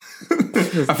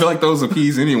I feel like those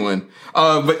appease anyone.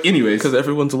 But anyways. Because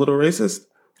everyone's a little racist?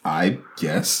 I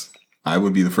guess. I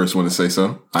would be the first one to say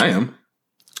so. I am.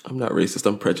 I'm not racist.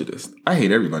 I'm prejudiced. I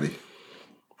hate everybody.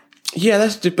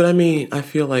 Yeah, but I mean, I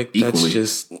feel like Equally.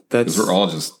 that's Because we're all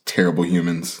just terrible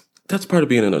humans. That's part of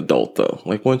being an adult, though.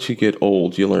 Like, once you get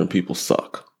old, you learn people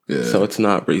suck. Yeah. So it's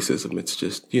not racism. It's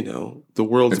just, the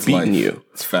world's It's beating life. you.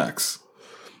 It's facts.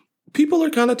 People are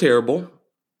kind of terrible.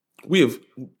 We have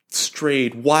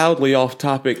strayed wildly off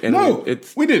topic. And No,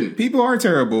 we didn't. People are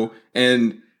terrible.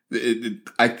 And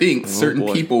I think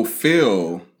certain people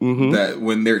feel that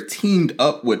when they're teamed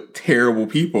up with terrible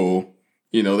people,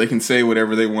 they can say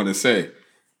whatever they want to say.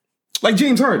 Like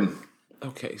James Harden.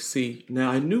 Okay, see,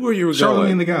 now I knew where you were Charlemagne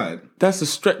going. the God. That's a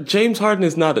stretch. James Harden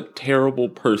is not a terrible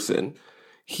person.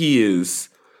 He is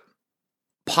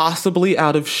possibly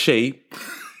out of shape,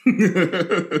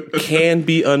 can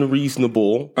be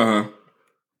unreasonable,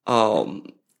 and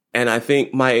I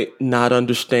think might not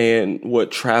understand what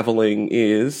traveling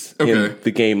is in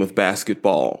the game of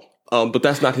basketball. But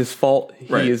that's not his fault.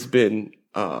 He has been,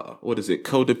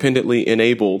 codependently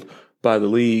enabled by the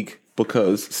league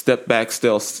because step back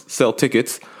sell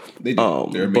tickets. They do.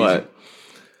 They're amazing. But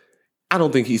I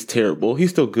don't think he's terrible. He's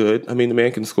still good. I mean, the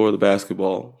man can score the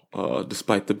basketball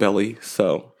despite the belly.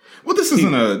 So, well, this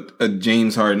isn't a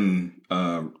James Harden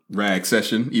rag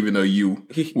session, even though you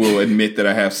will admit that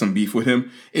I have some beef with him.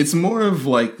 It's more of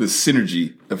like the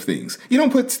synergy of things. You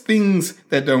don't put things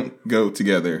that don't go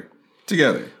together.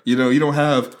 You don't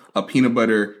have a peanut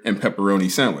butter and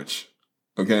pepperoni sandwich.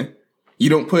 Okay? You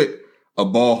don't put a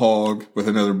ball hog with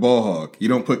another ball hog. You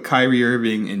don't put Kyrie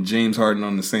Irving and James Harden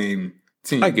on the same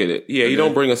team. I get it. Yeah, you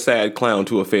don't bring a sad clown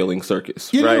to a failing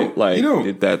circus, right? I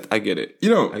get it. I get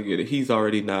it. He's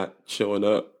already not showing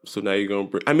up, so now you're going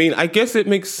to bring... I mean, I guess it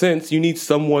makes sense. You need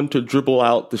someone to dribble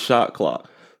out the shot clock.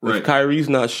 Right. If Kyrie's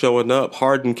not showing up,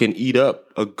 Harden can eat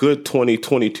up a good 20,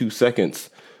 22 seconds,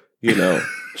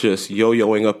 just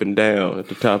yo-yoing up and down at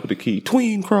the top of the key.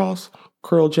 Tween, cross,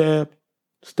 curl jab,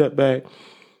 step back.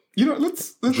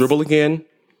 Let's dribble again.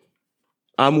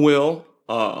 I'm Will.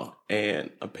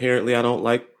 And apparently I don't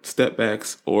like step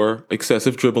backs or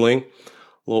excessive dribbling. A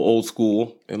little old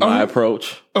school in my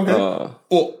approach. Okay.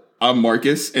 Well, I'm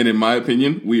Marcus, and in my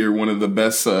opinion, we are one of the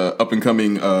best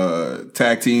up-and-coming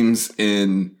tag teams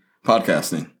in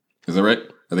podcasting. Is that right?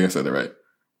 I think I said that right.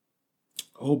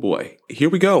 Oh, boy. Here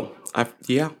we go.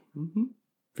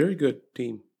 Very good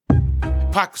team.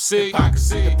 Hypocrisy,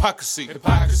 hypocrisy, hypocrisy,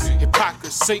 hypocrisy,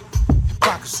 hypocrisy.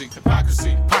 Hypocrisy, hypocrisy,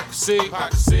 hypocrisy,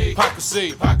 hypocrisy,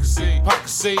 hypocrisy,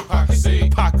 hypocrisy, hypocrisy,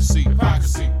 hypocrisy,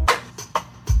 hypocrisy.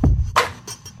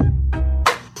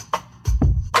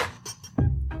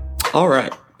 All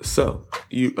right. So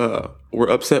you were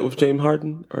upset with James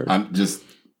Harden? Or? I'm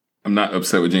not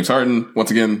upset with James Harden. Once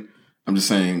again, I'm just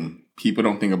saying people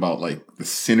don't think about like the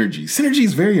synergy. Synergy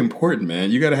is very important,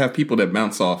 man. You got to have people that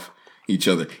bounce off each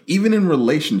other. Even in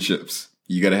relationships,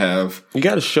 you got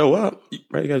to show up,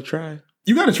 right? You got to try.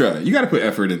 You got to put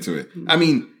effort into it. I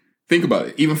mean, think about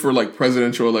it. Even for like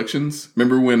presidential elections,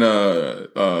 remember when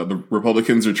the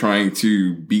Republicans are trying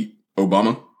to beat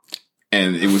Obama,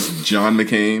 and it was John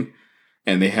McCain,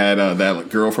 and they had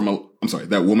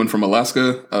that woman from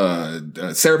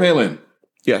Alaska, Sarah Palin.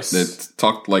 Yes, that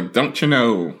talked like, "Don't you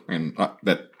know?" And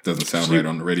that doesn't sound right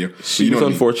on the radio. She was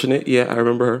unfortunate. Yeah, I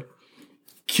remember her.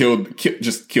 Killed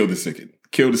the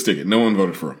ticket. No one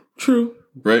voted for him. True,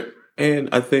 right? And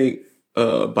I think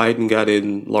Biden got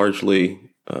in largely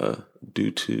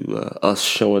due to us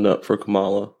showing up for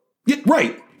Kamala. Yeah,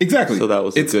 right. Exactly. So that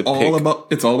was a good pick.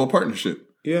 It's all about partnership.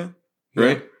 Yeah.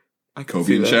 Right? I can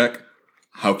Kobe and Shaq.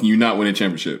 How can you not win a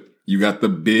championship? You got the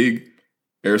big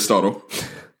Aristotle,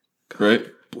 right?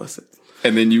 Bless it.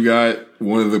 And then you got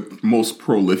one of the most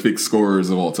prolific scorers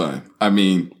of all time. I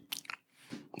mean...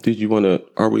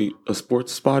 Are we a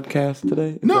sports podcast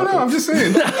today? No, I'm just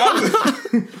saying.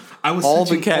 I was all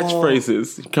the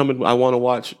catchphrases coming. I want to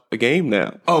watch a game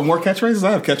now. Oh, more catchphrases? I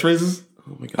have catchphrases.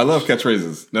 Oh my god, I love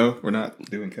catchphrases. No, we're not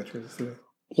doing catchphrases today.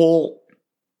 Well,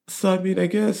 so I mean, I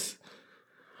guess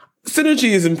synergy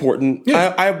is important.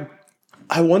 Yeah.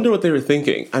 I wonder what they were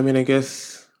thinking. I mean, I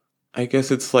guess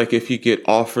it's like if you get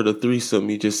offered a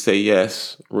threesome, you just say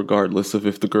yes, regardless of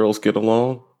if the girls get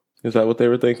along. Is that what they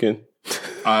were thinking?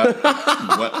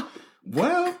 What?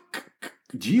 Well,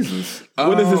 Jesus.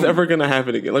 When is this ever going to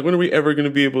happen again? Like, when are we ever going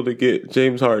to be able to get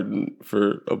James Harden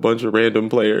for a bunch of random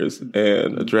players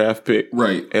and a draft pick?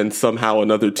 Right. And somehow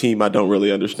another team I don't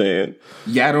really understand.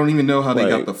 Yeah, I don't even know how they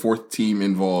got the fourth team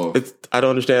involved. I don't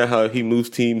understand how he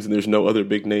moves teams and there's no other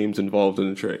big names involved in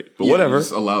the trade. But whatever. You're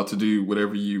just allowed to do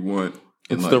whatever you want.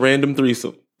 It's the random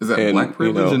threesome. Is that black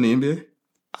privilege in the NBA?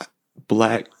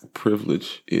 black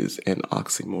privilege is an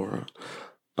oxymoron.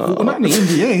 Well, not in the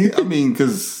NBA. I mean,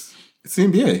 because it's the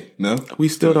NBA. No, we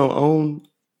still don't own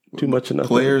too much of nothing.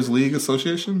 Players League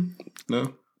Association.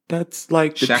 No, that's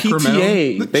like the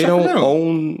PTA. They don't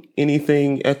own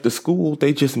anything at the school.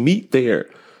 They just meet there.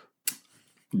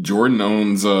 Jordan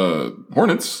owns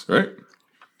Hornets, right?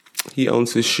 He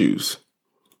owns his shoes.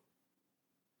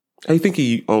 I think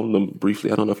he owned them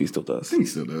briefly. I don't know if he still does. I think he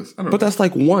still does. I don't know. But that's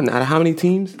like one out of how many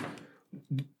teams?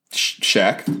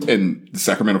 Shaq and the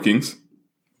Sacramento Kings.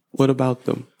 What about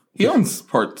them? He owns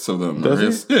parts of them.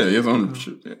 Does he? Yeah, he has own.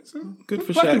 Yeah, so good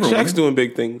for Shaq. Shaq's doing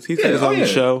big things. He's got his own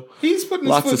show. He's putting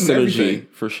lots of synergy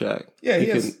for Shaq. Yeah, he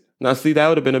has. Now, see, that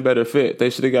would have been a better fit. They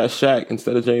should have got Shaq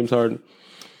instead of James Harden.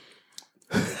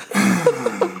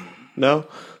 No?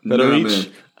 Better reach? Man.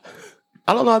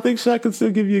 I don't know. I think Shaq could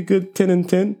still give you a good 10 and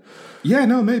 10. Yeah,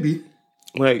 no, maybe.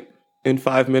 Like, in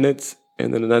 5 minutes,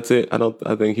 and then that's it.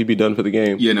 I think he'd be done for the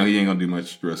game. Yeah, no, he ain't going to do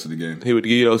much the rest of the game. He would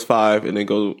give you those 5 and then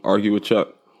go argue with Chuck.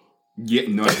 Yeah,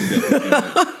 no, I can definitely do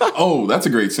that. Oh, that's a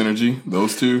great synergy.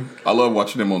 Those two. I love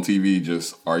watching them on TV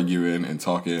just arguing and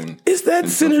talking. Is that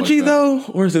synergy, like though?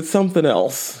 Or is it something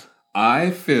else?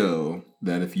 I feel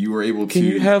that if you were able to... Can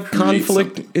you have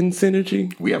conflict in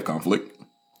synergy? We have conflict.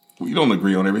 We don't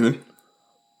agree on everything.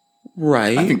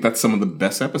 Right. I think that's some of the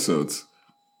best episodes.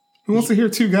 Who wants to hear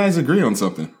two guys agree on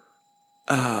something?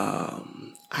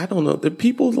 I don't know. The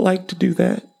people like to do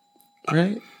that,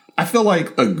 right? I feel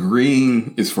like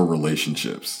agreeing is for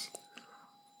relationships.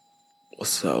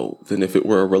 So then if it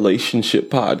were a relationship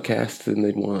podcast, then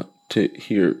they'd want to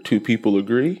hear two people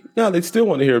agree? No, they'd still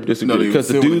want to hear them disagree because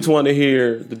the dudes want to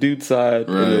hear the dude side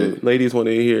and the ladies want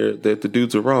to hear that the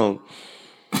dudes are wrong.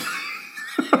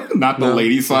 Not the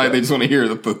ladies' side. They just want to hear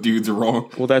that the dudes are wrong.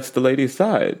 Well, that's the ladies'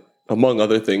 side, among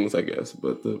other things, I guess.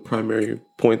 But the primary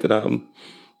point that I'm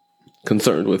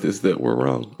concerned with is that we're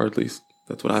wrong, or at least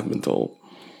that's what I've been told.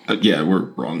 Yeah, we're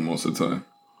wrong most of the time.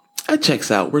 That checks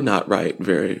out. We're not right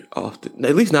very often,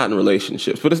 at least not in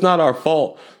relationships. But it's not our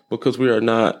fault because we are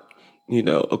not,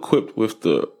 equipped with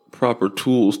the proper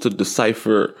tools to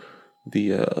decipher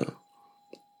the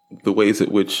ways at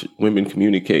which women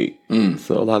communicate.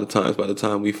 So a lot of times, by the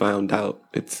time we found out,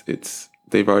 it's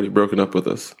they've already broken up with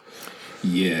us.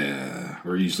 Yeah,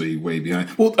 we're usually way behind.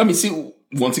 Well, I mean, see,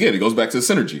 once again, it goes back to the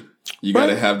synergy. You got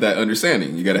to have that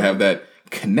understanding. You got to have that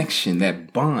connection,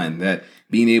 that bond, that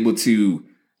being able to,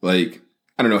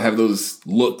 have those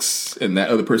looks, and that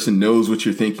other person knows what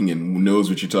you're thinking and knows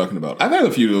what you're talking about. I've had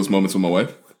a few of those moments with my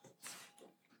wife.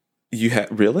 You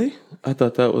had really? I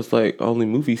thought that was like only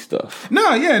movie stuff.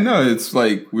 No. It's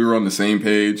like we were on the same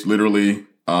page, literally.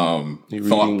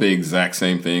 Thought the exact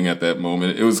same thing at that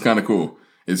moment. It was kind of cool.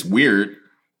 It's weird,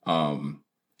 but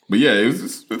yeah,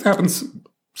 it happens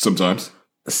sometimes.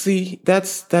 See,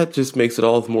 that just makes it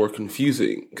all the more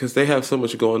confusing because they have so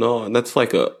much going on. That's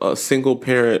like a single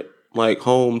parent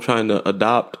home trying to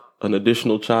adopt an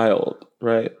additional child,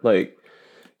 right? Like,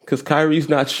 because Kyrie's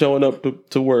not showing up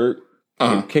to work.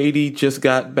 And KD just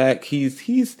got back.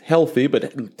 He's healthy,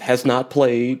 but has not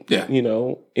played. Yeah.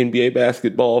 NBA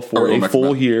basketball for a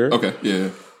full year. Okay, yeah.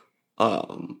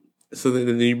 So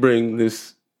then you bring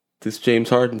this James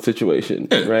Harden situation,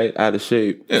 right? Out of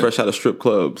shape, fresh out of strip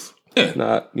clubs. Yeah.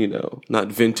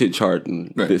 Not vintage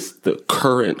Harden. Right. The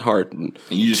current Harden.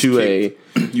 And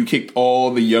you kicked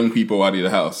all the young people out of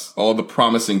the house, all the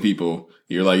promising people.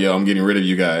 You're like, yo, I'm getting rid of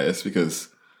you guys because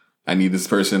I need this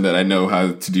person that I know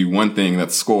how to do one thing,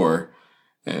 that's score,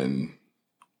 and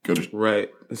go to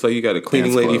right. It's like you got a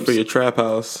cleaning lady for your trap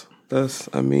house.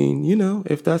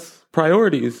 If that's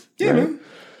priorities. Yeah, right? Man.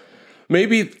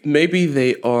 Maybe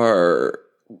they are.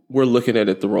 We're looking at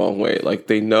it the wrong way. Like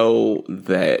they know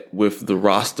that with the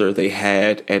roster they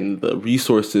had and the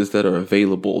resources that are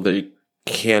available, they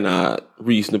cannot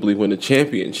reasonably win a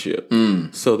championship.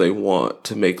 So they want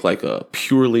to make like a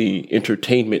purely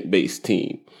entertainment-based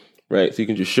team. Right, so you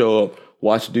can just show up,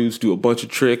 watch dudes do a bunch of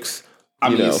tricks,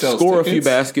 score a few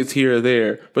baskets here or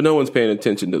there, but no one's paying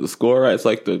attention to the score. Right, it's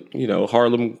like the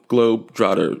Harlem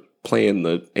Globetrotter playing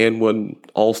the N1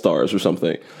 All Stars or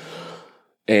something,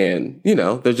 and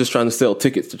they're just trying to sell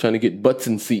tickets. They're trying to get butts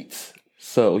in seats.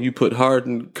 So you put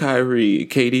Harden, Kyrie,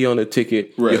 KD on a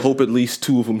ticket. Right. You hope at least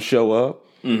two of them show up.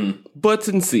 Mm-hmm. Butts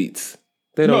in seats.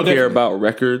 They don't care about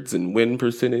records and win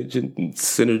percentage and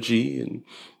synergy and.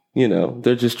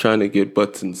 They're just trying to get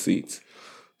butts in seats.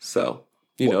 So,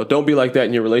 don't be like that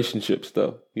in your relationships,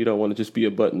 though. You don't want to just be a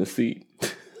butt in the seat.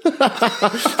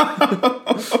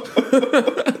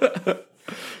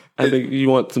 I think you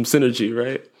want some synergy,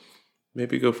 right?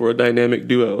 Maybe go for a dynamic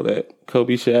duo, that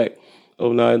Kobe Shaq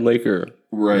 09 Laker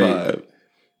vibe.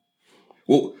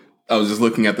 Well, I was just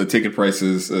looking at the ticket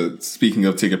prices. Speaking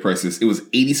of ticket prices, it was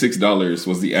 $86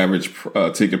 was the average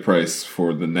ticket price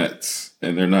for the Nets,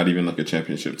 and they're not even like a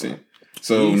championship team.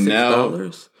 So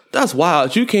now that's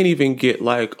wild. You can't even get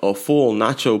like a full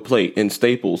nacho plate in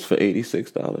Staples for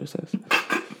 $86.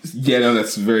 Yeah, no,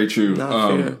 that's very true.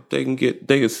 Not fair. They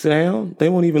can sit down. They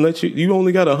won't even let you. You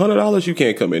only got $100. You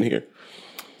can't come in here.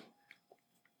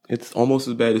 It's almost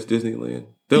as bad as Disneyland.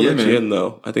 They'll let you in,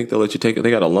 though. I think they'll let you take it. They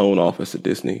got a loan office at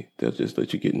Disney. They'll just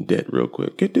let you get in debt real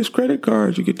quick. Get this credit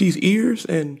card. You get these ears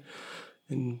and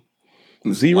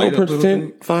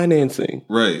 0% financing.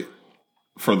 Right.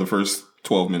 For the first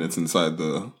 12 minutes inside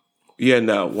the... Yeah,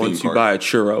 no. Once you buy a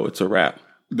churro, it's a wrap.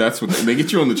 That's what they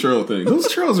get you on the churro thing. Those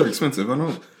churros are expensive. I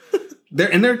don't...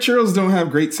 Their churros don't have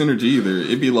great synergy either.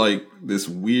 It'd be like this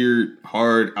weird,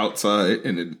 hard outside,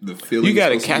 and the feeling... You got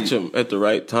to catch them at the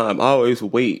right time. I always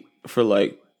wait for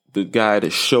like the guy to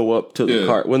show up to the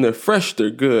cart. When they're fresh, they're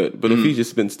good. But if he's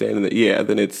just been standing there,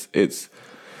 then it's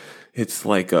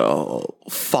like a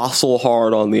fossil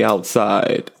hard on the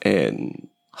outside and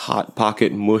hot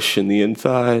pocket mush in the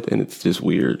inside, and it's just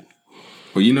weird.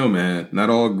 Well, man, not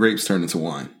all grapes turn into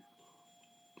wine.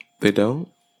 They don't?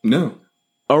 No.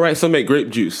 All right, some make grape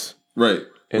juice. Right.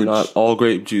 And not all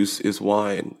grape juice is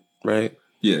wine, right?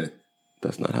 Yeah.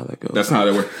 That's not how that goes. That's not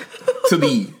how that works.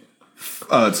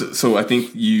 So I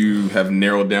think you have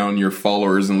narrowed down your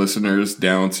followers and listeners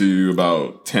down to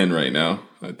about 10 right now.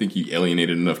 I think you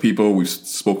alienated enough people. We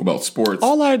spoke about sports.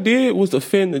 All I did was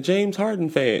offend the James Harden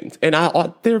fans. And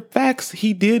they're facts.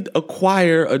 He did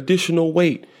acquire additional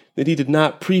weight that he did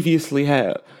not previously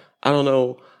have. I don't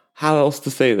know how else to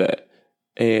say that.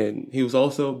 And he was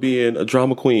also being a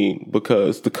drama queen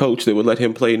because the coach that would let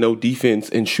him play no defense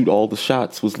and shoot all the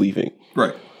shots was leaving.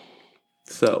 Right.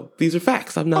 So these are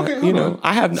facts. I'm not,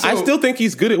 I still think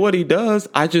he's good at what he does.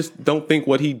 I just don't think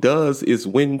what he does is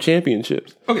win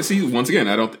championships. Okay. See, once again,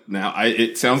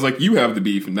 it sounds like you have the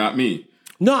beef and not me.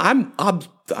 No, I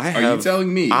have you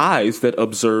telling me eyes that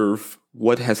observe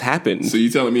what has happened. So you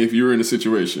telling me if you were in a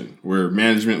situation where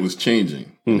management was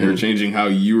changing, they were changing how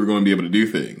you were going to be able to do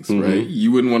things, right?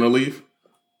 You wouldn't want to leave?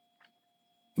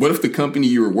 What if the company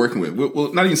you were working with,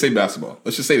 well, not even say basketball,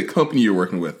 let's just say the company you're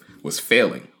working with was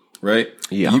failing, right?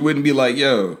 Yeah. You wouldn't be like,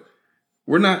 yo,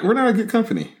 we're not a good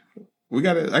company. I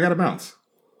gotta bounce.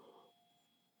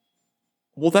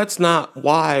 Well, that's not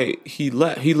why he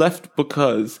left. He left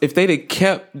because if they'd have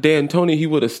kept D'Antoni, he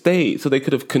would have stayed. So they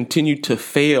could have continued to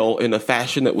fail in a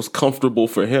fashion that was comfortable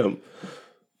for him.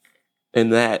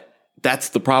 And that's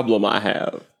the problem I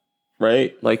have,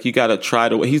 right? Like, you got to try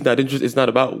to... He's not interested. It's not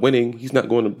about winning. He's not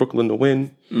going to Brooklyn to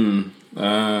win.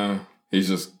 He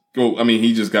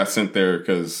just got sent there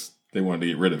because they wanted to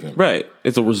get rid of him. Right.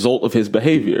 It's a result of his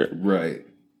behavior. Right.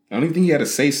 I don't even think he had a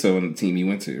say-so in the team he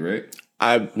went to, right?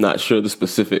 I'm not sure the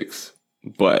specifics,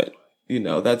 but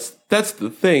that's the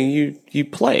thing. You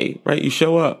play, right? You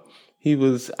show up. He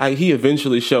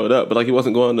eventually showed up, but like he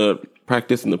wasn't going to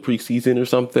practice in the preseason or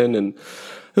something, and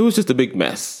it was just a big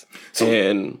mess.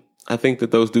 And I think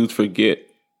that those dudes forget,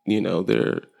 there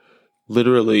are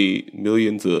literally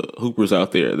millions of hoopers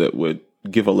out there that would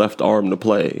give a left arm to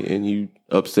play, and you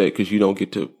upset because you don't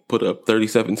get to put up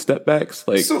 37 step backs.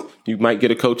 Like, you might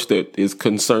get a coach that is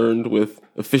concerned with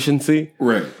efficiency.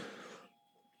 Right.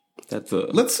 That's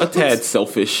a tad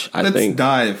selfish, I think. Let's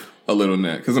dive a little in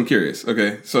that because I'm curious.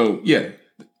 Okay. So, yeah,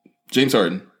 James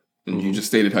Harden, and you just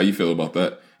stated how you feel about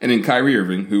that. And then Kyrie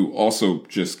Irving, who also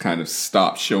just kind of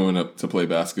stopped showing up to play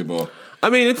basketball. I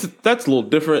mean, that's a little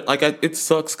different. Like, it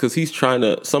sucks because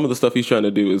some of the stuff he's trying to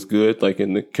do is good, like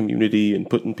in the community and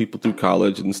putting people through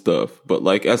college and stuff. But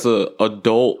like, as a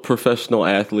adult professional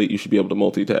athlete, you should be able to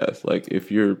multitask. Like,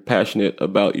 if you're passionate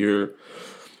about your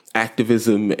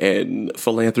activism and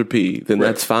philanthropy, then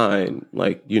that's fine.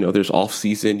 Like, there's off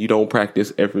season. You don't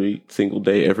practice every single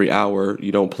day, every hour.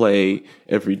 You don't play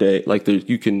every day. Like,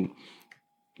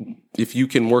 if you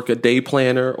can work a day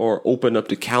planner or open up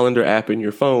the calendar app in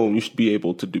your phone, you should be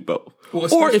able to do both. Well,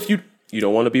 or if you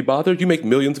don't want to be bothered, you make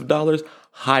millions of dollars,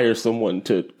 hire someone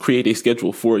to create a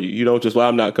schedule for you. You don't just,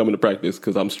 I'm not coming to practice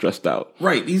because I'm stressed out.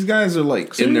 Right. These guys are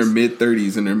like in their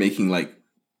mid-30s and they're making like,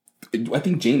 I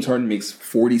think James Harden makes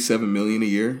 $47 million a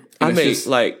year. I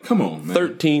make come on, man.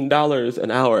 $13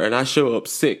 an hour, and I show up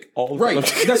sick all the time.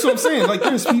 Right, that's what I'm saying. Like,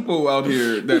 there's people out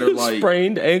here that are like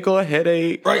sprained ankle,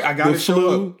 headache. Right, I gotta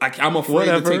show up. I'm afraid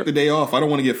to take the day off. I don't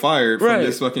want to get fired from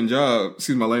this fucking job.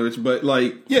 Excuse my language, but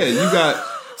like, yeah, you got.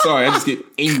 Sorry, I just get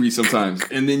angry sometimes.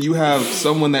 And then you have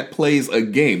someone that plays a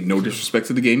game. No disrespect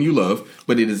to the game you love,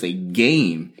 but it is a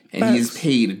game, and he is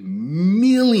paid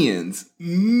millions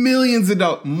of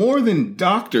dollars, more than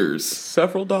doctors.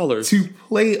 Several dollars. To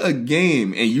play a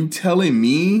game, and you telling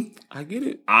me... I get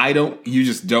it. You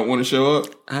just don't want to show up?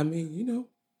 I mean,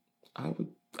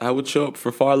 I would show up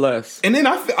for far less. And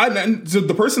then so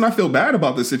the person I feel bad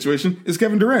about this situation is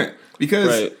Kevin Durant.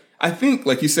 Because I think,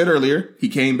 like you said earlier, he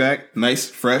came back nice,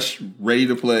 fresh, ready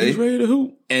to play. He's ready to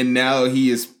hoop. And now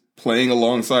he is playing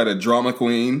alongside a drama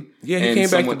queen. Yeah, he came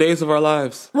back the days of our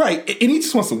lives. Right. And he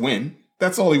just wants to win.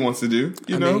 That's all he wants to do.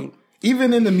 You know? Mean,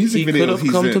 even in the music videos, he could have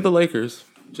come to the Lakers.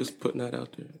 Just putting that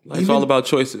out there. Life's all about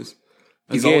choices.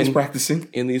 He's always practicing.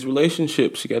 In these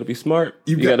relationships, you got to be smart.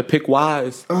 You got to pick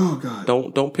wise. Oh, God.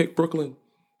 Don't pick Brooklyn.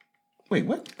 Wait,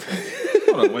 what?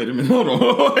 Hold on, wait a minute. Hold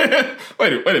on.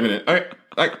 wait a minute. I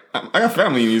got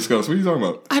family in the East Coast. What are you talking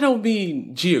about? I don't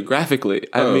mean geographically.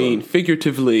 I mean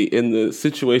figuratively in the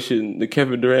situation that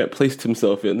Kevin Durant placed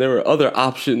himself in. There were other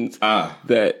options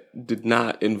that did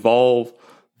not involve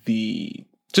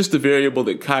just the variable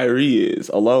that Kyrie is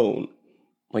alone.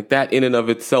 Like that in and of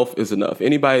itself is enough.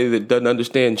 Anybody that doesn't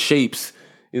understand shapes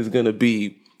is going to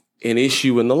be an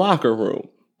issue in the locker room,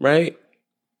 right?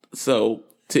 So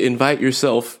to invite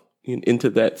yourself into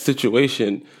that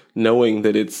situation, knowing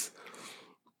that it's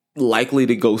likely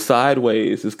to go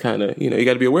sideways is kind of, you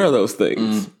got to be aware of those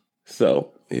things.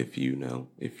 So if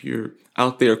you're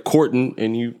out there courting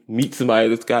and you meet somebody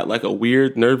that's got like a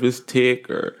weird nervous tick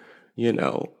or,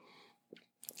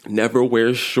 never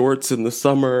wears shorts in the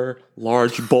summer,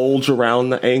 large bulge around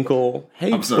the ankle.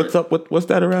 Hey, what's up? What's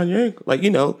that around your ankle? Like,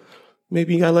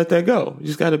 maybe you gotta let that go. You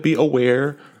just gotta be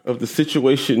aware of the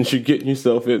situations you're getting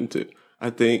yourself into.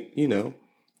 I think,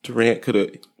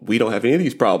 Durant we don't have any of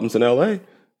these problems in LA.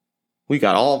 We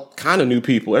got all kind of new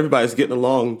people. Everybody's getting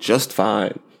along just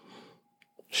fine.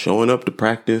 Showing up to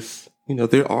practice.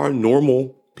 There are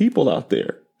normal people out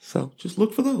there. So just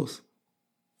look for those.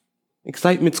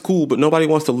 Excitement's cool, but nobody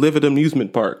wants to live at an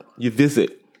amusement park. You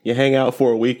visit, you hang out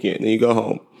for a weekend, and you go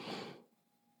home.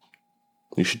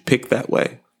 You should pick that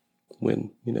way when,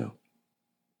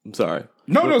 I'm sorry.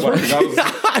 No, it's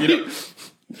perfect.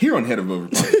 Here on Head of Over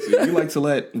Prophecy, we like to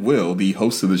let Will, the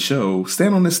host of the show,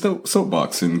 stand on his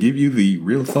soapbox and give you the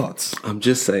real thoughts. I'm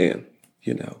just saying,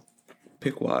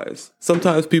 pick wise.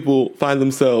 Sometimes people find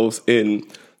themselves in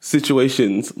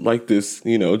situations like this,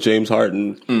 James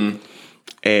Harden,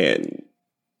 and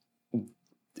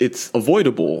it's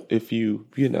avoidable if you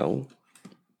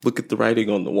look at the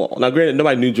writing on the wall. Now, granted,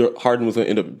 nobody knew Harden was going to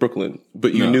end up in Brooklyn,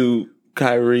 but you knew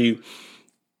Kyrie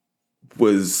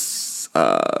was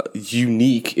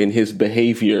unique in his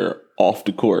behavior off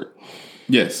the court.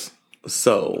 Yes.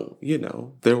 So,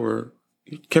 there were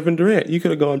Kevin Durant. You could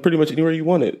have gone pretty much anywhere you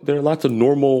wanted. There are lots of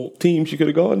normal teams you could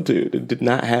have gone to that did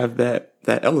not have that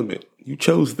element. You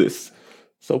chose this.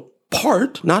 So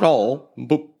part, not all,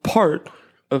 but part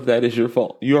of that is your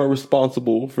fault. You are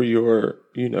responsible for your,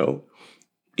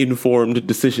 informed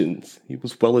decisions. He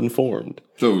was well informed.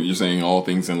 So you're saying all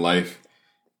things in life,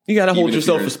 you got to hold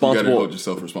yourself responsible. You got to hold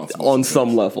yourself responsible on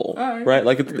some level, right?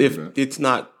 Like if it's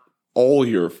not all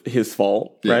his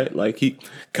fault, right? Like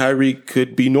Kyrie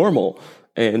could be normal,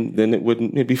 and then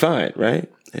it'd be fine,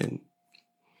 right? And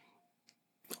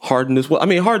Harden as well. I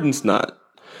mean, Harden's not.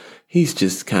 He's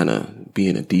just kind of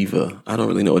being a diva. I don't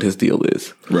really know what his deal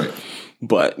is. Right.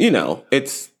 But,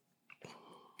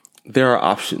 there are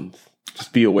options.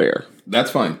 Just be aware.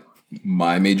 That's fine.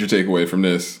 My major takeaway from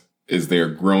this is they're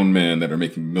grown men that are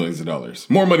making millions of dollars.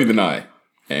 More money than I.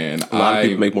 And a lot of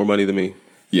people make more money than me.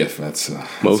 Yes, that's...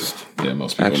 most people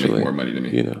actually, make more money than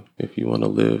me. If you want to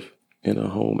live in a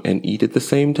home and eat at the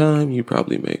same time, you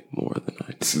probably make more than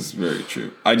I do. This is very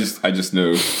true. I just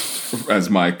know, as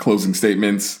my closing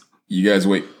statements... You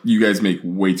guys make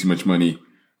way too much money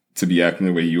to be acting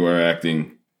the way you are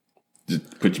acting.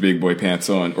 Just put your big boy pants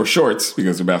on or shorts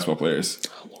because they're basketball players.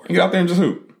 And get out there and just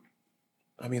hoop.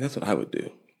 I mean, that's what I would do.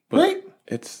 But right?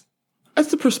 That's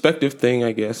the perspective thing,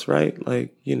 I guess, right?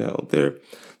 Like,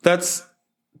 that's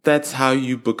how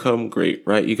you become great,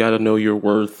 right? You got to know your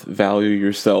worth, value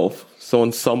yourself. So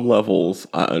on some levels,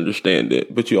 I understand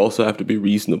it, but you also have to be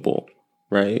reasonable,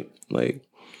 right? Like,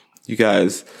 you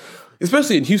guys...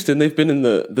 Especially in Houston, they've been in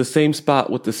the same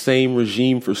spot with the same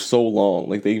regime for so long.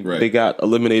 Like they got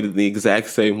eliminated the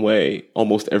exact same way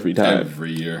almost every time.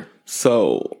 Every year.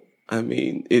 So, I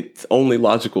mean, it's only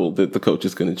logical that the coach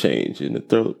is going to change. And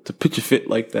to pitch a fit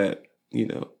like that,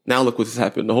 now look what's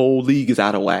happened. The whole league is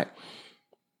out of whack.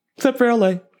 Except for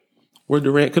LA, where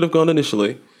Durant could have gone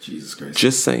initially. Jesus Christ.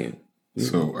 Just saying.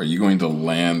 So, are you going to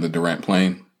land the Durant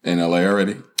plane in LA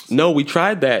already? No, we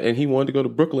tried that, and he wanted to go to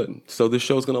Brooklyn. So this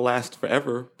show's going to last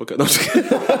forever because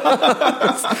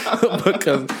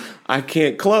because I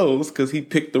can't close because he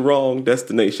picked the wrong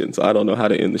destination. So I don't know how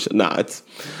to end the show. Nah, it's,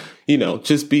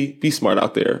 just be smart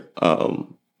out there.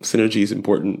 Synergy is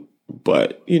important,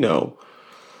 but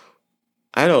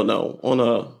I don't know. On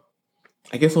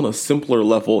a simpler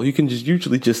level, you can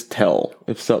usually just tell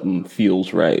if something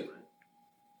feels right.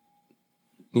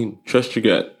 Trust your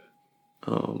gut.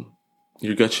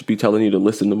 Your gut should be telling you to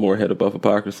listen to more Head Above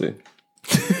Hypocrisy.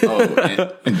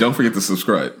 And don't forget to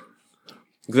subscribe.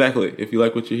 Exactly. If you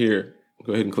like what you hear,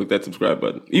 go ahead and click that subscribe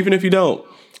button. Even if you don't,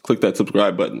 click that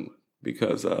subscribe button,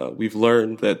 because we've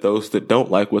learned that those that don't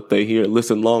like what they hear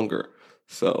listen longer.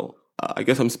 So I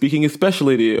guess I'm speaking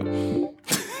especially to you.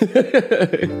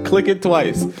 Click it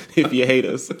twice if you hate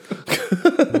us.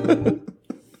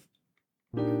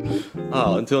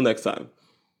 Until next time.